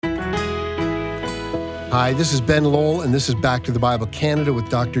Hi, this is Ben Lowell, and this is Back to the Bible Canada with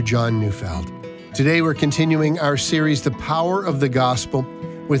Dr. John Neufeld. Today we're continuing our series, The Power of the Gospel,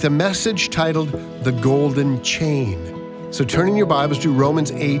 with a message titled, The Golden Chain. So turn in your Bibles to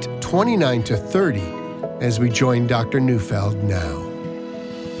Romans 8, 29 to 30, as we join Dr. Neufeld now.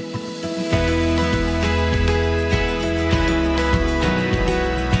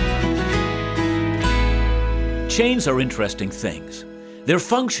 Chains are interesting things. Their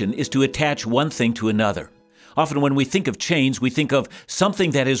function is to attach one thing to another. Often when we think of chains, we think of something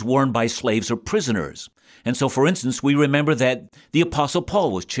that is worn by slaves or prisoners. And so, for instance, we remember that the Apostle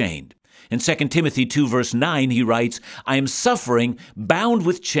Paul was chained. In 2 Timothy 2, verse 9, he writes, "I am suffering, bound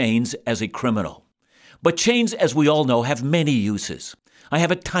with chains as a criminal." But chains, as we all know, have many uses. I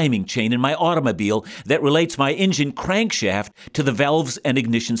have a timing chain in my automobile that relates my engine crankshaft to the valves and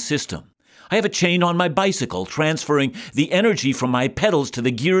ignition system. I have a chain on my bicycle, transferring the energy from my pedals to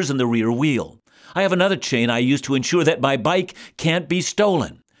the gears in the rear wheel. I have another chain I use to ensure that my bike can't be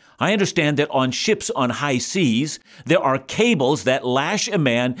stolen. I understand that on ships on high seas, there are cables that lash a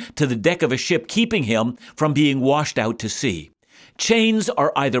man to the deck of a ship, keeping him from being washed out to sea. Chains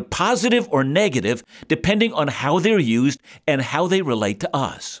are either positive or negative, depending on how they're used and how they relate to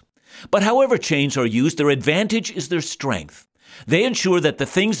us. But however chains are used, their advantage is their strength. They ensure that the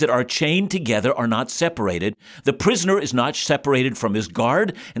things that are chained together are not separated. The prisoner is not separated from his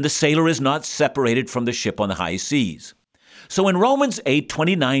guard, and the sailor is not separated from the ship on the high seas. So in Romans 8,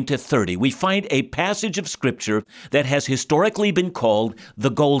 29 to 30, we find a passage of Scripture that has historically been called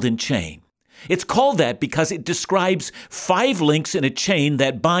the golden chain. It's called that because it describes 5 links in a chain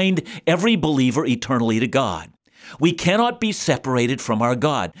that bind every believer eternally to God. We cannot be separated from our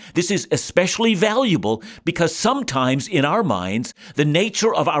God. This is especially valuable because sometimes in our minds, the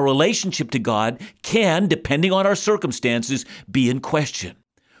nature of our relationship to God can, depending on our circumstances, be in question.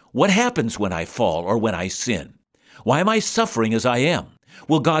 What happens when I fall or when I sin? Why am I suffering as I am?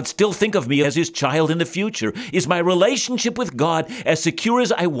 Will God still think of me as His child in the future? Is my relationship with God as secure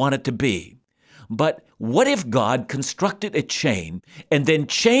as I want it to be? But what if God constructed a chain and then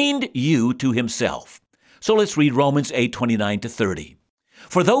chained you to Himself? So let's read Romans 8, 29 to 30.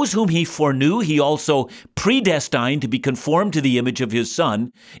 "For those whom He foreknew, He also predestined to be conformed to the image of His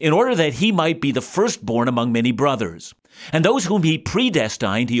Son, in order that He might be the firstborn among many brothers. And those whom He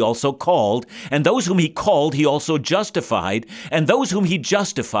predestined, He also called. And those whom He called, He also justified. And those whom He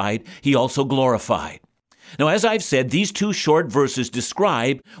justified, He also glorified." Now, as I've said, these 2 short verses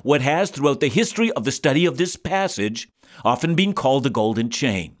describe what has, throughout the history of the study of this passage, often been called the golden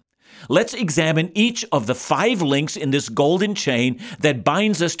chain. Let's examine each of the 5 links in this golden chain that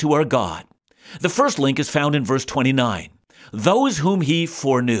binds us to our God. The first link is found in verse 29. Those whom He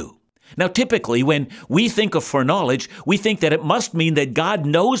foreknew. Now, typically, when we think of foreknowledge, we think that it must mean that God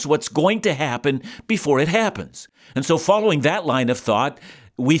knows what's going to happen before it happens. And so following that line of thought,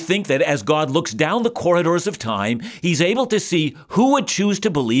 we think that as God looks down the corridors of time, He's able to see who would choose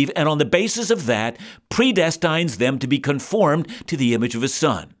to believe, and on the basis of that, predestines them to be conformed to the image of His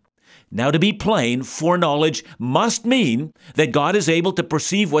Son. Now, to be plain, foreknowledge must mean that God is able to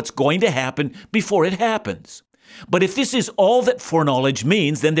perceive what's going to happen before it happens. But if this is all that foreknowledge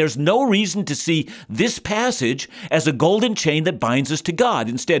means, then there's no reason to see this passage as a golden chain that binds us to God.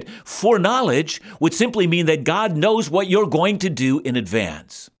 Instead, foreknowledge would simply mean that God knows what you're going to do in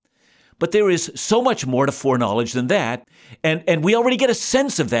advance. But there is so much more to foreknowledge than that, and we already get a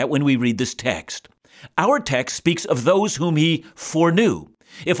sense of that when we read this text. Our text speaks of those whom He foreknew.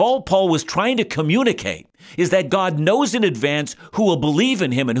 If all Paul was trying to communicate is that God knows in advance who will believe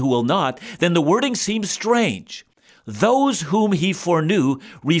in Him and who will not, then the wording seems strange. Those whom He foreknew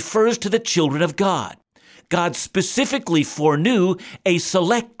refers to the children of God. God specifically foreknew a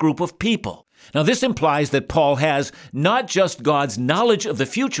select group of people. Now, this implies that Paul has not just God's knowledge of the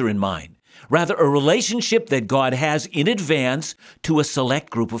future in mind, rather a relationship that God has in advance to a select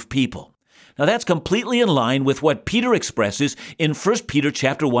group of people. Now, that's completely in line with what Peter expresses in 1 Peter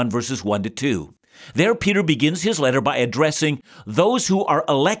chapter 1, verses 1 to 2. There, Peter begins his letter by addressing those who are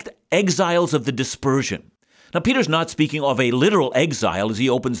elect exiles of the dispersion. Now, Peter's not speaking of a literal exile as he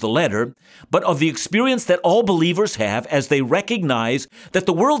opens the letter, but of the experience that all believers have as they recognize that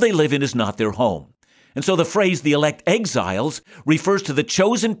the world they live in is not their home. And so the phrase, the elect exiles, refers to the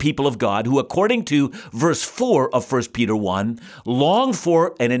chosen people of God who, according to verse 4 of 1 Peter 1, long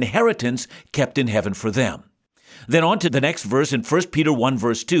for an inheritance kept in heaven for them. Then on to the next verse in 1 Peter 1,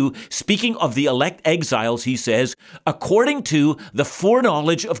 verse 2, speaking of the elect exiles, he says, according to the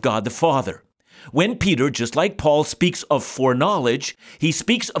foreknowledge of God the Father. When Peter, just like Paul, speaks of foreknowledge, he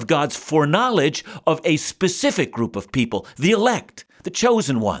speaks of God's foreknowledge of a specific group of people, the elect, the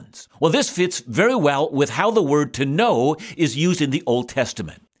chosen ones. Well, this fits very well with how the word to know is used in the Old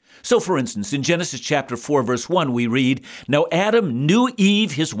Testament. So, for instance, in Genesis chapter 4, verse 1, we read, "Now Adam knew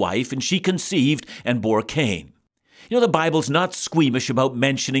Eve, his wife, and she conceived and bore Cain." You know, the Bible's not squeamish about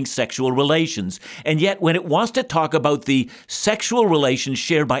mentioning sexual relations, and yet when it wants to talk about the sexual relations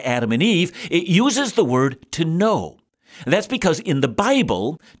shared by Adam and Eve, it uses the word to know. And that's because in the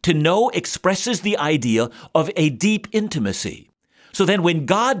Bible, to know expresses the idea of a deep intimacy. So then when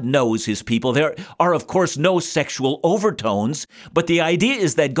God knows his people, there are, of course, no sexual overtones, but the idea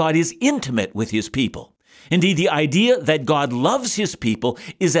is that God is intimate with his people. Indeed, the idea that God loves his people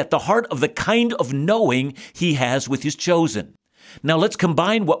is at the heart of the kind of knowing he has with his chosen. Now let's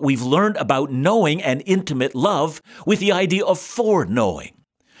combine what we've learned about knowing and intimate love with the idea of foreknowing.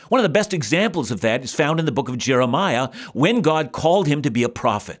 One of the best examples of that is found in the book of Jeremiah when God called him to be a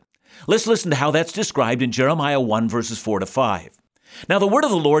prophet. Let's listen to how that's described in Jeremiah 1, verses 4 to 5. "Now the word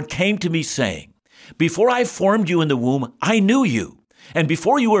of the Lord came to me saying, Before I formed you in the womb, I knew you. And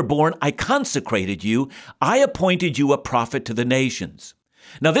before you were born, I consecrated you. I appointed you a prophet to the nations."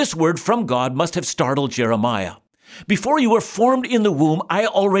 Now this word from God must have startled Jeremiah. "Before you were formed in the womb, I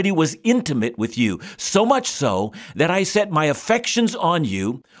already was intimate with you, so much so that I set my affections on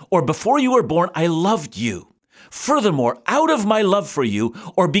you, or before you were born, I loved you. Furthermore, out of my love for you,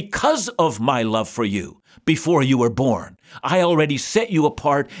 or because of my love for you, before you were born, I already set you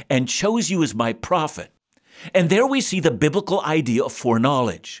apart and chose you as my prophet." And there we see the biblical idea of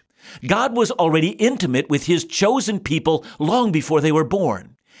foreknowledge. God was already intimate with his chosen people long before they were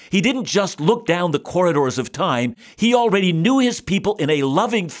born. He didn't just look down the corridors of time. He already knew his people in a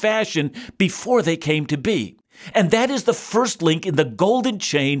loving fashion before they came to be. And that is the first link in the golden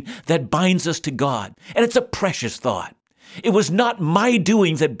chain that binds us to God. And it's a precious thought. It was not my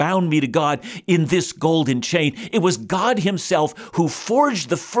doing that bound me to God in this golden chain. It was God himself who forged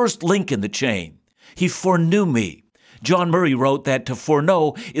the first link in the chain. He foreknew me. John Murray wrote that to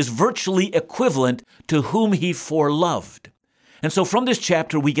foreknow is virtually equivalent to whom he foreloved. And so from this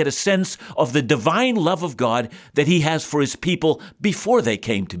chapter, we get a sense of the divine love of God that he has for his people before they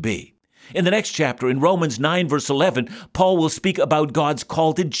came to be. In the next chapter, in Romans 9, verse 11, Paul will speak about God's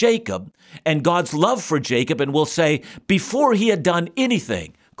call to Jacob and God's love for Jacob, and will say, before he had done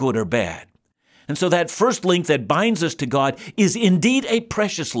anything, good or bad. And so that first link that binds us to God is indeed a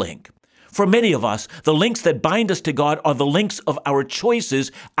precious link. For many of us, the links that bind us to God are the links of our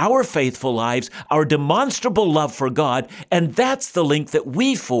choices, our faithful lives, our demonstrable love for God, and that's the link that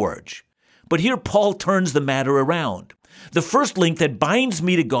we forge. But here Paul turns the matter around. The first link that binds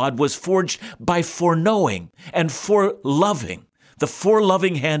me to God was forged by foreknowing and foreloving, the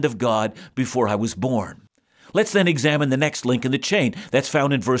foreloving hand of God before I was born. Let's then examine the next link in the chain that's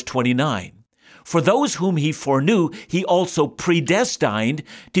found in verse 29. "For those whom he foreknew, he also predestined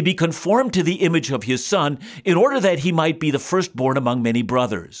to be conformed to the image of his Son, in order that he might be the firstborn among many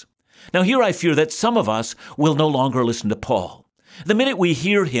brothers." Now here I fear that some of us will no longer listen to Paul. The minute we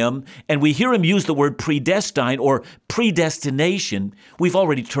hear him, and we hear him use the word predestine or predestination, we've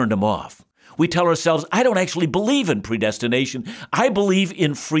already turned him off. We tell ourselves, I don't actually believe in predestination. I believe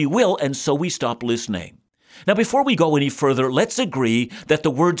in free will, and so we stop listening. Now, before we go any further, let's agree that the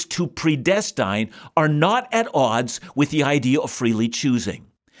words to predestine are not at odds with the idea of freely choosing.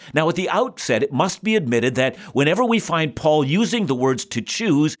 Now, at the outset, it must be admitted that whenever we find Paul using the words to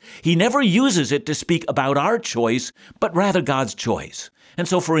choose, he never uses it to speak about our choice, but rather God's choice. And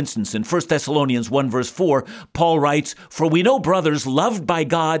so, for instance, in 1 Thessalonians 1, verse 4, Paul writes, "For we know, brothers, loved by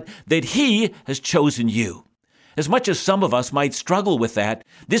God, that he has chosen you." As much as some of us might struggle with that,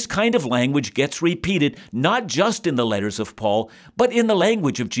 this kind of language gets repeated not just in the letters of Paul, but in the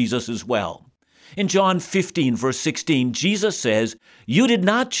language of Jesus as well. In John 15, verse 16, Jesus says, "You did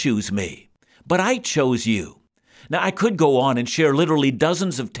not choose me, but I chose you." Now, I could go on and share literally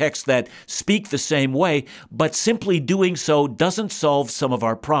dozens of texts that speak the same way, but simply doing so doesn't solve some of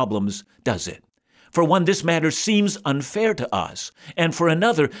our problems, does it? For one, this matter seems unfair to us. And for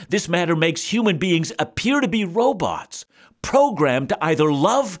another, this matter makes human beings appear to be robots, programmed to either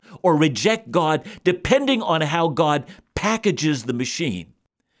love or reject God, depending on how God packages the machine.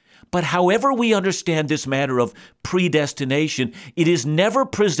 But however we understand this matter of predestination, it is never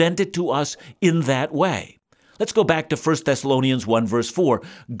presented to us in that way. Let's go back to 1 Thessalonians 1, verse 4.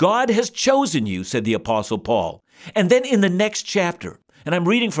 "God has chosen you," said the Apostle Paul. And then in the next chapter, and I'm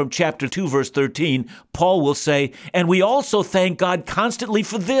reading from chapter 2, verse 13, Paul will say, "And we also thank God constantly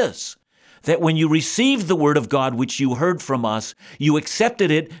for this, that when you received the word of God which you heard from us, you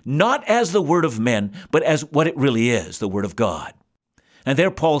accepted it not as the word of men, but as what it really is, the word of God. And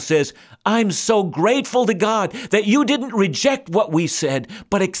there Paul says, I'm so grateful to God that you didn't reject what we said,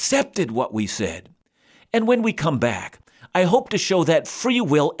 but accepted what we said. And when we come back, I hope to show that free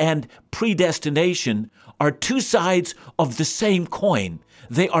will and predestination are two sides of the same coin.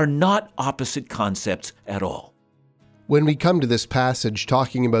 They are not opposite concepts at all. When we come to this passage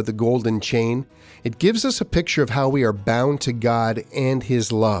talking about the golden chain, it gives us a picture of how we are bound to God and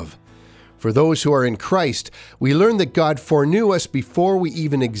His love. For those who are in Christ, we learn that God foreknew us before we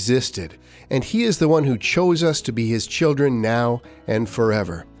even existed, and He is the one who chose us to be His children now and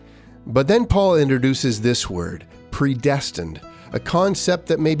forever. But then Paul introduces this word, predestined, a concept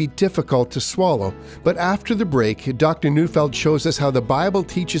that may be difficult to swallow. But after the break, Dr. Neufeld shows us how the Bible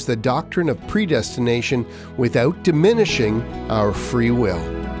teaches the doctrine of predestination without diminishing our free will.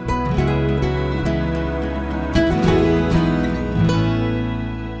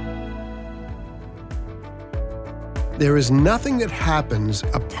 There is nothing that happens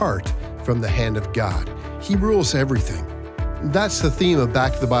apart from the hand of God. He rules everything. That's the theme of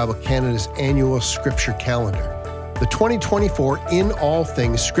Back to the Bible Canada's annual Scripture Calendar. The 2024 In All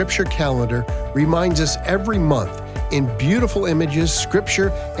Things Scripture Calendar reminds us every month in beautiful images, scripture,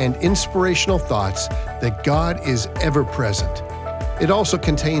 and inspirational thoughts that God is ever present. It also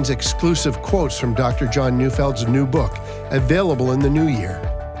contains exclusive quotes from Dr. John Neufeld's new book, available in the new year.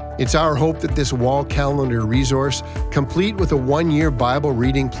 It's our hope that this wall calendar resource, complete with a one-year Bible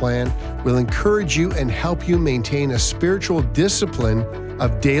reading plan, will encourage you and help you maintain a spiritual discipline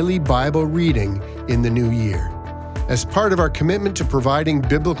of daily Bible reading in the new year. As part of our commitment to providing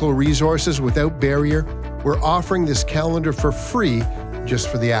biblical resources without barrier, we're offering this calendar for free just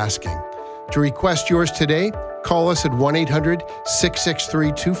for the asking. To request yours today, call us at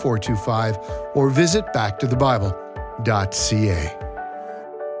 1-800-663-2425 or visit backtothebible.ca.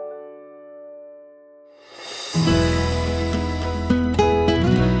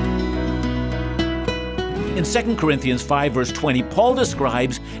 In 2 Corinthians 5, verse 20, Paul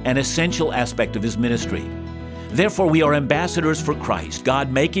describes an essential aspect of his ministry. Therefore, we are ambassadors for Christ,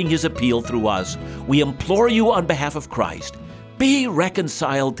 God making His appeal through us. We implore you on behalf of Christ, be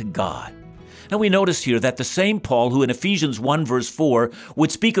reconciled to God. Now we notice here that the same Paul who in Ephesians 1 verse 4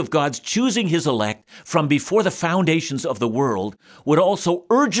 would speak of God's choosing His elect from before the foundations of the world would also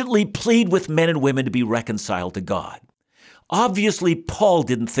urgently plead with men and women to be reconciled to God. Obviously, Paul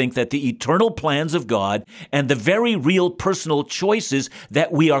didn't think that the eternal plans of God and the very real personal choices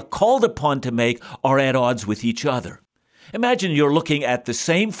that we are called upon to make are at odds with each other. Imagine you're looking at the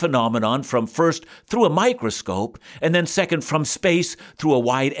same phenomenon from first through a microscope and then second from space through a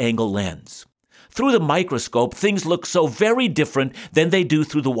wide-angle lens. Through the microscope, things look so very different than they do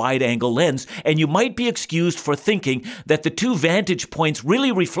through the wide-angle lens, and you might be excused for thinking that the two vantage points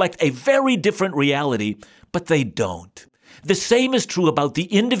really reflect a very different reality, but they don't. The same is true about the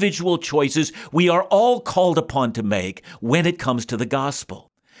individual choices we are all called upon to make when it comes to the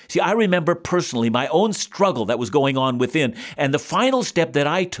gospel. See, I remember personally my own struggle that was going on within, and the final step that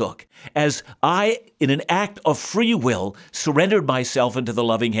I took as I, in an act of free will, surrendered myself into the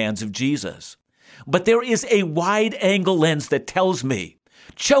loving hands of Jesus. But there is a wide-angle lens that tells me,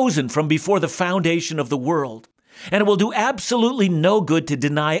 chosen from before the foundation of the world. And it will do absolutely no good to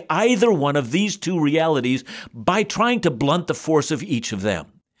deny either one of these two realities by trying to blunt the force of each of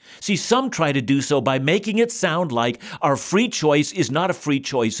them. See, some try to do so by making it sound like our free choice is not a free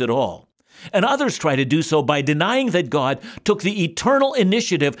choice at all. And others try to do so by denying that God took the eternal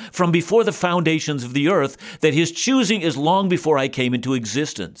initiative from before the foundations of the earth, that His choosing is long before I came into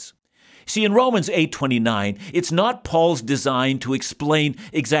existence. See, in Romans 8:29, it's not Paul's design to explain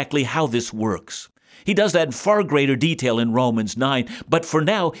exactly how this works. He does that in far greater detail in Romans 9, but for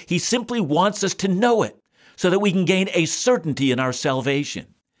now, he simply wants us to know it so that we can gain a certainty in our salvation.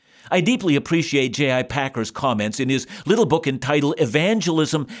 I deeply appreciate J.I. Packer's comments in his little book entitled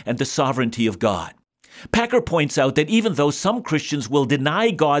Evangelism and the Sovereignty of God. Packer points out that even though some Christians will deny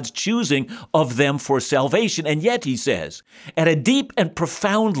God's choosing of them for salvation, and yet, he says, at a deep and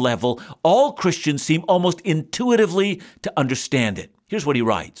profound level, all Christians seem almost intuitively to understand it. Here's what he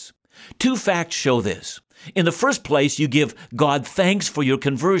writes. Two facts show this. In the first place, you give God thanks for your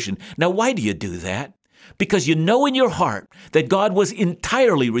conversion. Now, why do you do that? Because you know in your heart that God was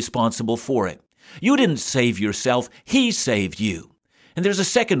entirely responsible for it. You didn't save yourself, He saved you. And there's a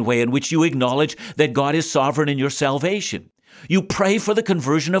second way in which you acknowledge that God is sovereign in your salvation. You pray for the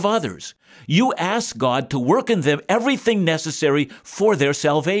conversion of others. You ask God to work in them everything necessary for their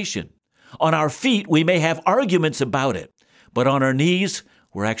salvation. On our feet, we may have arguments about it, but on our knees,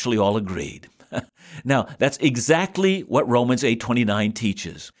 We're actually all agreed. Now, that's exactly what Romans 8:29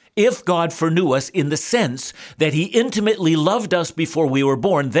 teaches. If God foreknew us in the sense that he intimately loved us before we were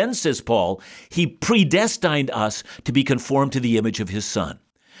born, then, says Paul, he predestined us to be conformed to the image of his Son.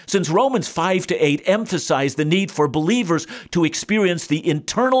 Since Romans 5-8 emphasize the need for believers to experience the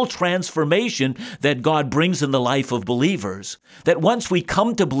internal transformation that God brings in the life of believers, that once we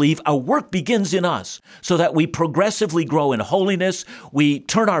come to believe, a work begins in us so that we progressively grow in holiness, we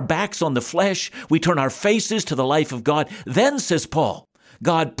turn our backs on the flesh, we turn our faces to the life of God, then, says Paul,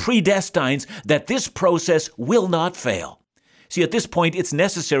 God predestines that this process will not fail. See, at this point, it's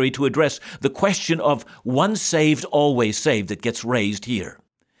necessary to address the question of once saved, always saved that gets raised here.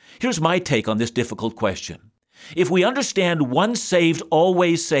 Here's my take on this difficult question. If we understand once saved,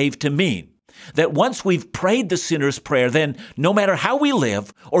 always saved to mean that once we've prayed the sinner's prayer, then no matter how we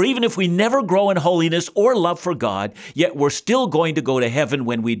live, or even if we never grow in holiness or love for God, yet we're still going to go to heaven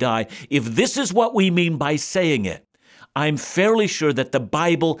when we die, if this is what we mean by saying it, I'm fairly sure that the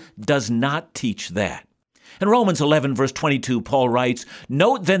Bible does not teach that. In Romans 11, verse 22, Paul writes,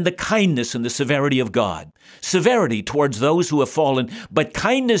 "Note then the kindness and the severity of God. Severity towards those who have fallen, but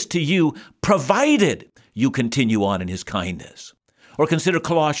kindness to you, provided you continue on in his kindness." Or consider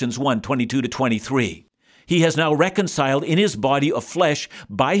Colossians 1, 22-23. He has now reconciled in his body of flesh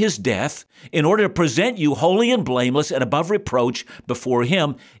by his death, in order to present you holy and blameless and above reproach before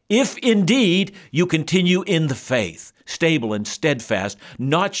him, if indeed you continue in the faith, stable and steadfast,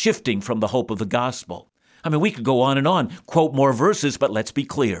 not shifting from the hope of the gospel. I mean, we could go on, quote more verses, but let's be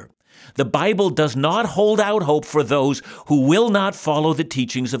clear. The Bible does not hold out hope for those who will not follow the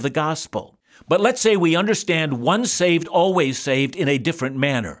teachings of the gospel. But let's say we understand once saved, always saved in a different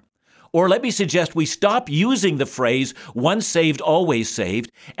manner. Or let me suggest we stop using the phrase once saved, always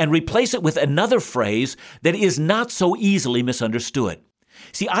saved, and replace it with another phrase that is not so easily misunderstood.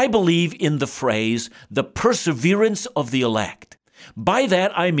 See, I believe in the phrase, the perseverance of the elect. By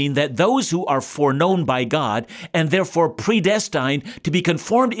that, I mean that those who are foreknown by God and therefore predestined to be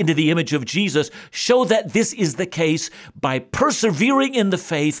conformed into the image of Jesus show that this is the case by persevering in the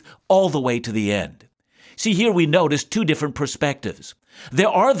faith all the way to the end. See, here we notice two different perspectives. There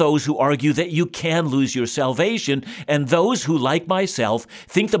are those who argue that you can lose your salvation, and those who, like myself,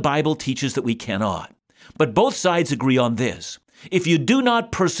 think the Bible teaches that we cannot. But both sides agree on this. If you do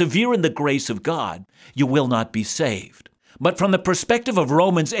not persevere in the grace of God, you will not be saved. But from the perspective of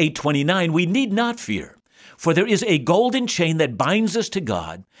Romans 8:29, we need not fear, for there is a golden chain that binds us to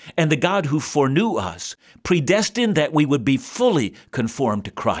God, and the God who foreknew us predestined that we would be fully conformed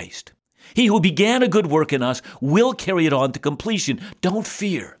to Christ. He who began a good work in us will carry it on to completion. Don't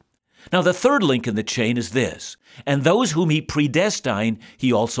fear. Now, the third link in the chain is this, and those whom he predestined,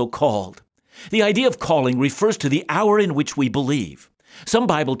 he also called. The idea of calling refers to the hour in which we believe. Some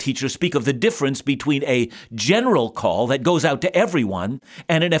Bible teachers speak of the difference between a general call that goes out to everyone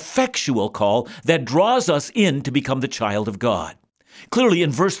and an effectual call that draws us in to become the child of God. Clearly,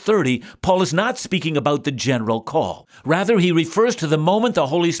 in verse 30, Paul is not speaking about the general call. Rather, he refers to the moment the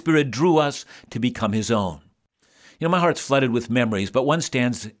Holy Spirit drew us to become his own. You know, my heart's flooded with memories, but one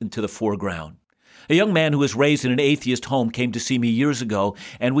stands into the foreground. A young man who was raised in an atheist home came to see me years ago,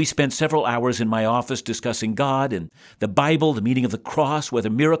 and we spent several hours in my office discussing God and the Bible, the meaning of the cross, whether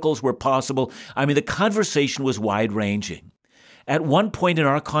miracles were possible. I mean, the conversation was wide-ranging. At one point in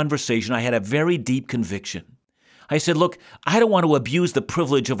our conversation, I had a very deep conviction. I said, look, I don't want to abuse the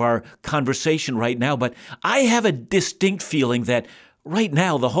privilege of our conversation right now, but I have a distinct feeling that right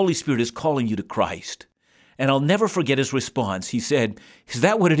now the Holy Spirit is calling you to Christ. And I'll never forget his response. He said, "Is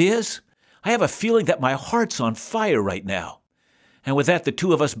that what it is? I have a feeling that my heart's on fire right now." And with that, the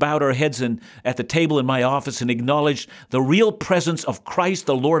two of us bowed our heads at the table in my office and acknowledged the real presence of Christ,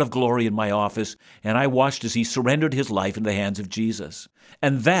 the Lord of glory, in my office. And I watched as he surrendered his life in the hands of Jesus.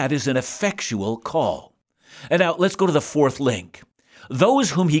 And that is an effectual call. And now let's go to the fourth link. Those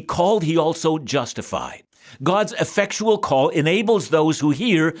whom he called, he also justified. God's effectual call enables those who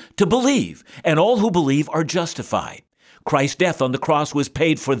hear to believe, and all who believe are justified. Christ's death on the cross was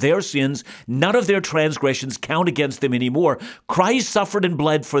paid for their sins. None of their transgressions count against them anymore. Christ suffered and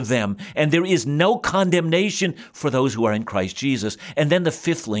bled for them, and there is no condemnation for those who are in Christ Jesus. And then the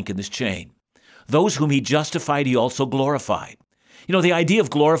fifth link in this chain. Those whom he justified, he also glorified. You know, the idea of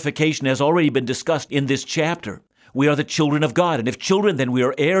glorification has already been discussed in this chapter. We are the children of God, and if children, then we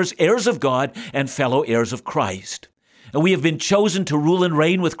are heirs, heirs of God, and fellow heirs of Christ. And we have been chosen to rule and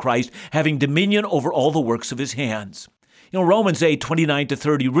reign with Christ, having dominion over all the works of his hands. You know, Romans 8,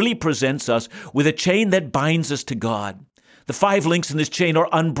 29-30 really presents us with a chain that binds us to God. The 5 links in this chain are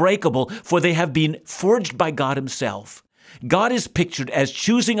unbreakable, for they have been forged by God himself. God is pictured as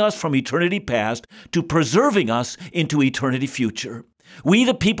choosing us from eternity past to preserving us into eternity future. We,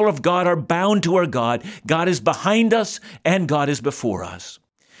 the people of God, are bound to our God. God is behind us and God is before us.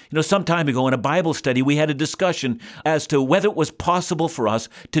 Some time ago in a Bible study, we had a discussion as to whether it was possible for us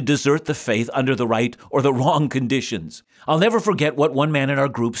to desert the faith under the right or the wrong conditions. I'll never forget what one man in our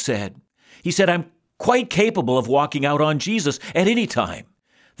group said. He said, "I'm quite capable of walking out on Jesus at any time.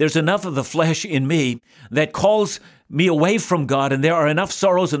 There's enough of the flesh in me that calls me away from God, and there are enough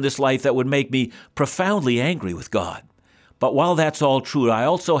sorrows in this life that would make me profoundly angry with God. But while that's all true, I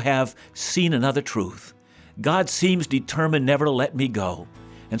also have seen another truth. God seems determined never to let me go.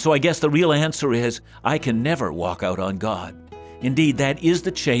 And so I guess the real answer is I can never walk out on God. Indeed, that is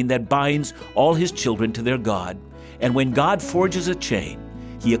the chain that binds all His children to their God. And when God forges a chain,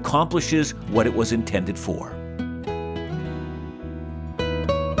 He accomplishes what it was intended for."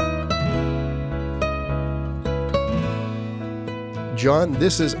 John,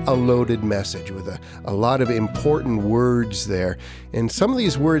 this is a loaded message with a lot of important words there. And some of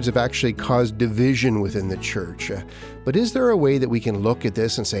these words have actually caused division within the church. But is there a way that we can look at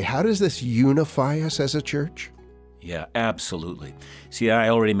this and say, how does this unify us as a church? Yeah, absolutely. See, I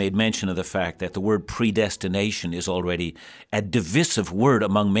already made mention of the fact that the word predestination is already a divisive word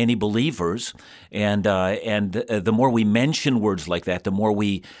among many believers, and the more we mention words like that, the more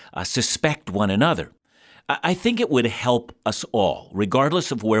we suspect one another. I think it would help us all,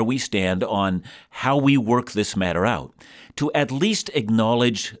 regardless of where we stand on how we work this matter out, to at least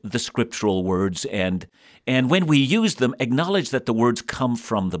acknowledge the scriptural words and when we use them, acknowledge that the words come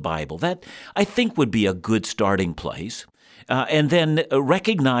from the Bible. That, I think, would be a good starting place. And then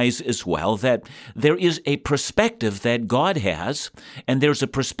recognize as well that there is a perspective that God has, and there's a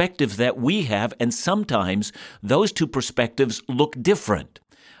perspective that we have, and sometimes those two perspectives look different.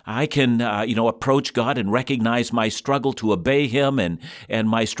 I can, approach God and recognize my struggle to obey Him and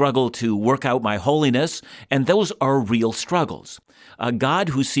my struggle to work out my holiness, and those are real struggles. A God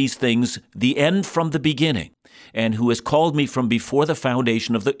who sees things, the end from the beginning, and who has called me from before the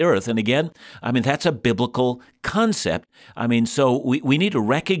foundation of the earth. And again, that's a biblical concept. So we need to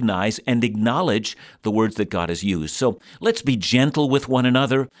recognize and acknowledge the words that God has used. So let's be gentle with one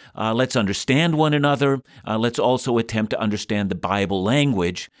another. Let's understand one another. Let's also attempt to understand the Bible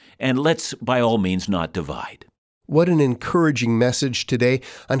language. And let's, by all means, not divide. What an encouraging message today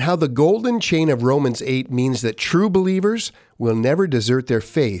on how the golden chain of Romans 8 means that true believers will never desert their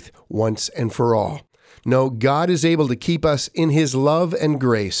faith once and for all. No, God is able to keep us in His love and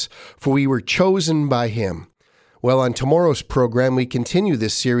grace, for we were chosen by Him. Well, on tomorrow's program, we continue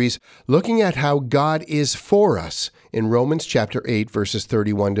this series looking at how God is for us in Romans chapter 8, verses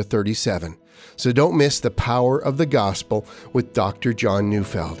 31 to 37. So don't miss the power of the gospel with Dr. John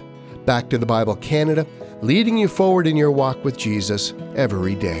Neufeld. Back to the Bible Canada, leading you forward in your walk with Jesus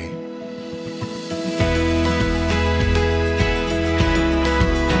every day.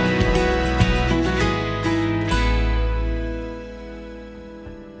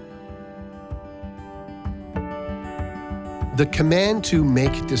 The command to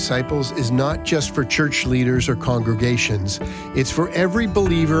make disciples is not just for church leaders or congregations. It's for every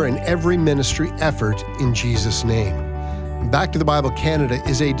believer and every ministry effort in Jesus' name. Back to the Bible Canada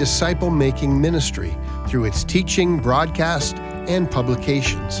is a disciple-making ministry through its teaching, broadcast, and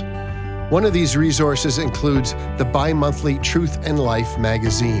publications. One of these resources includes the bi-monthly Truth and Life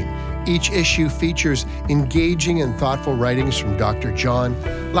magazine. Each issue features engaging and thoughtful writings from Dr. John,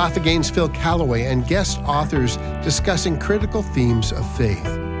 Laugh Again's Phil Callaway, and guest authors discussing critical themes of faith.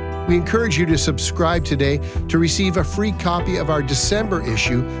 We encourage you to subscribe today to receive a free copy of our December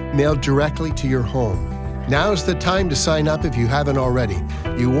issue mailed directly to your home. Now's the time to sign up if you haven't already.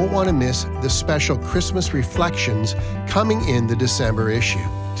 You won't want to miss the special Christmas reflections coming in the December issue.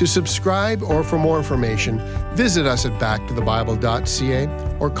 To subscribe or for more information, visit us at backtothebible.ca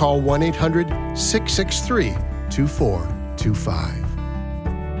or call 1-800-663-2425.